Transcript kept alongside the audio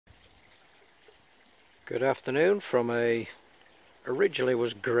Good afternoon from originally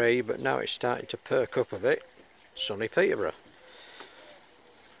was grey, but now it's starting to perk up a bit, sunny Peterborough.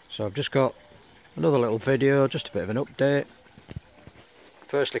 So I've just got another little video, just a bit of an update.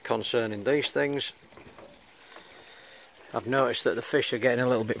 Firstly, concerning these things, I've noticed that the fish are getting a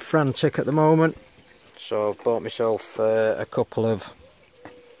little bit frantic at the moment, so I've bought myself a couple of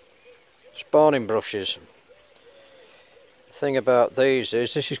spawning brushes. The thing about these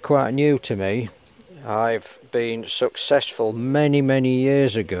is, this is quite new to me. I've been successful many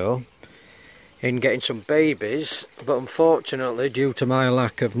years ago in getting some babies, but unfortunately, due to my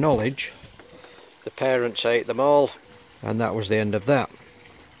lack of knowledge, the parents ate them all, and that was the end of that.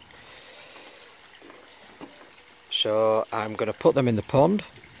 So I'm going to put them in the pond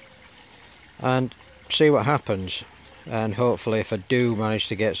and see what happens, and hopefully if I do manage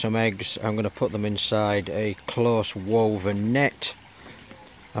to get some eggs, I'm going to put them inside a close woven net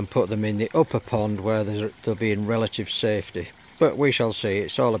and put them in the upper pond where they'll be in relative safety. But we shall see,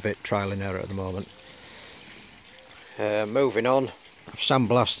 it's all a bit trial and error at the moment. Moving on, I've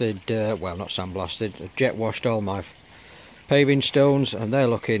sandblasted, well not sandblasted, I've jet washed all my paving stones, and they're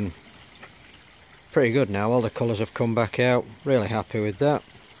looking pretty good now. All the colours have come back out, really happy with that.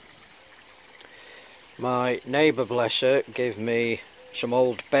 My neighbour, bless her, gave me some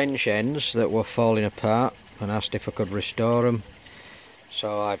old bench ends that were falling apart and asked if I could restore them.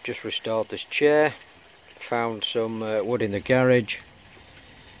 So I've just restored this chair, found some wood in the garage,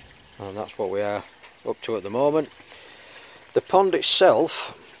 and that's what we are up to at the moment. The pond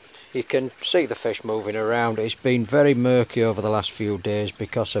itself, you can see the fish moving around. It's been very murky over the last few days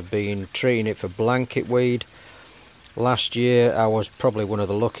because I've been treating it for blanketweed. Last year I was probably one of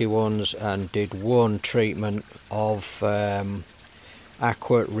the lucky ones and did one treatment of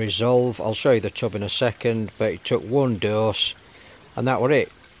Aqua Resolve. I'll show you the tub in a second, but it took one dose and that were it.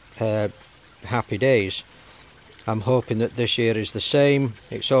 Happy days. I'm hoping that this year is the same.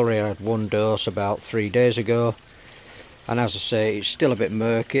 It's already had one dose about 3 days ago, and as I say, it's still a bit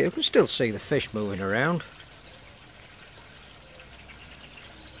murky. You can still see the fish moving around,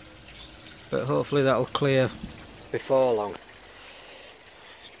 but hopefully that'll clear before long.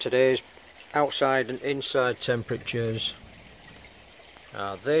 Today's outside and inside temperatures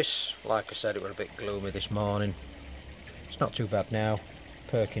are this. Like I said, it was a bit gloomy this morning. It's not too bad now,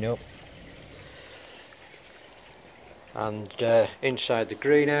 perking up. And inside the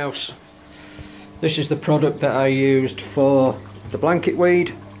greenhouse, this is the product that I used for the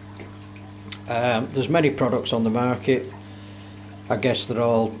blanketweed. There's many products on the market. I guess they're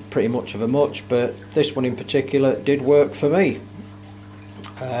all pretty much of a much, but this one in particular did work for me.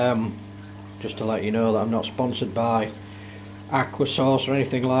 Just to let you know that I'm not sponsored by Aqua Source or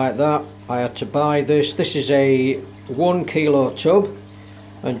anything like that. I had to buy this. This is a 1 kilo tub,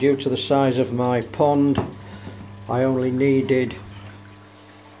 and due to the size of my pond, I only needed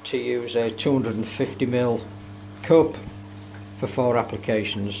to use a 250ml cup for 4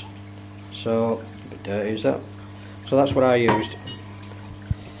 applications. So a bit dirty, is that? So that's what I used,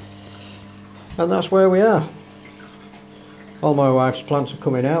 and that's where we are. All my wife's plants are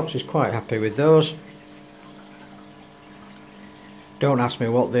coming out. She's quite happy with those. Don't ask me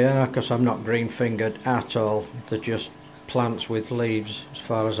what they are, because I'm not green fingered at all. They're just plants with leaves as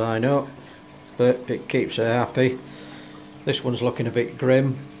far as I know, but it keeps her happy. This one's looking a bit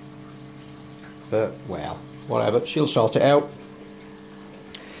grim, but well, whatever, she'll sort it out.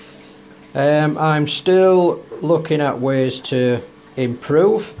 I'm still looking at ways to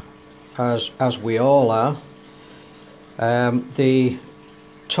improve, as we all are. The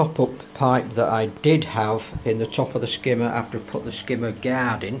top-up pipe that I did have in the top of the skimmer after I put the skimmer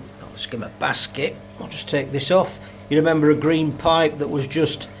guard in, or the skimmer basket, I'll just take this off. You remember a green pipe that was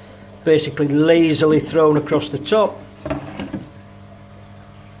just basically lazily thrown across the top?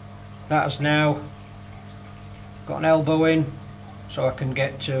 That's now got an elbow in, so I can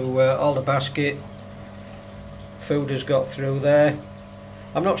get to all the basket. Food has got through there.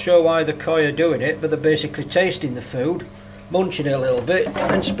 I'm not sure why the koi are doing it, but they're basically tasting the food, munching it a little bit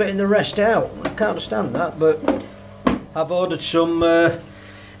and spitting the rest out. I can't understand that, but I've ordered some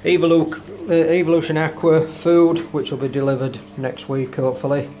Evolution Aqua food, which will be delivered next week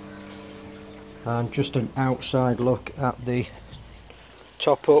hopefully. And just an outside look at the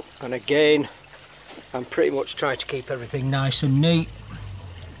top up, and again I'm pretty much trying to keep everything nice and neat,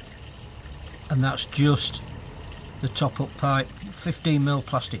 and that's just the top up pipe, 15mm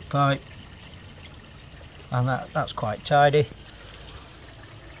plastic pipe, and that's quite tidy.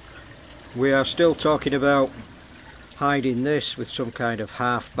 We are still talking about hiding this with some kind of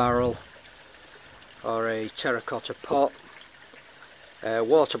half barrel or a terracotta pot.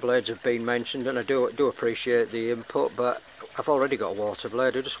 Water blades have been mentioned, and I do appreciate the input, but I've already got a water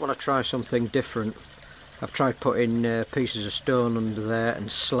blade. I just want to try something different. I've tried putting pieces of stone under there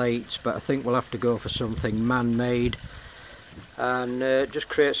and slates, but I think we'll have to go for something man-made and just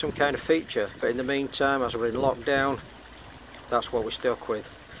create some kind of feature. But in the meantime, as we're in lockdown, that's what we're stuck with.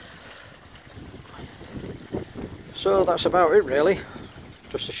 So that's about it really.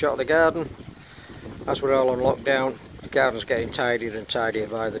 Just a shot of the garden. As we're all on lockdown, the garden's getting tidier and tidier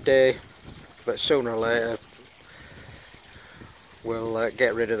by the day, but sooner or later we'll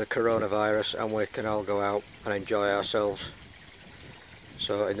get rid of the coronavirus and we can all go out and enjoy ourselves.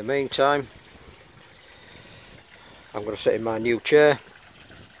 So in the meantime, I'm going to sit in my new chair,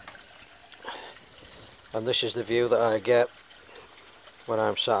 and this is the view that I get when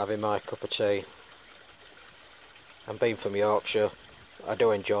I'm sat having my cup of tea. And being from Yorkshire, I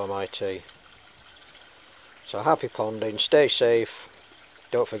do enjoy my tea. So happy ponding, stay safe,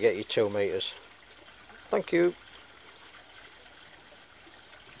 don't forget your 2 metres. Thank you.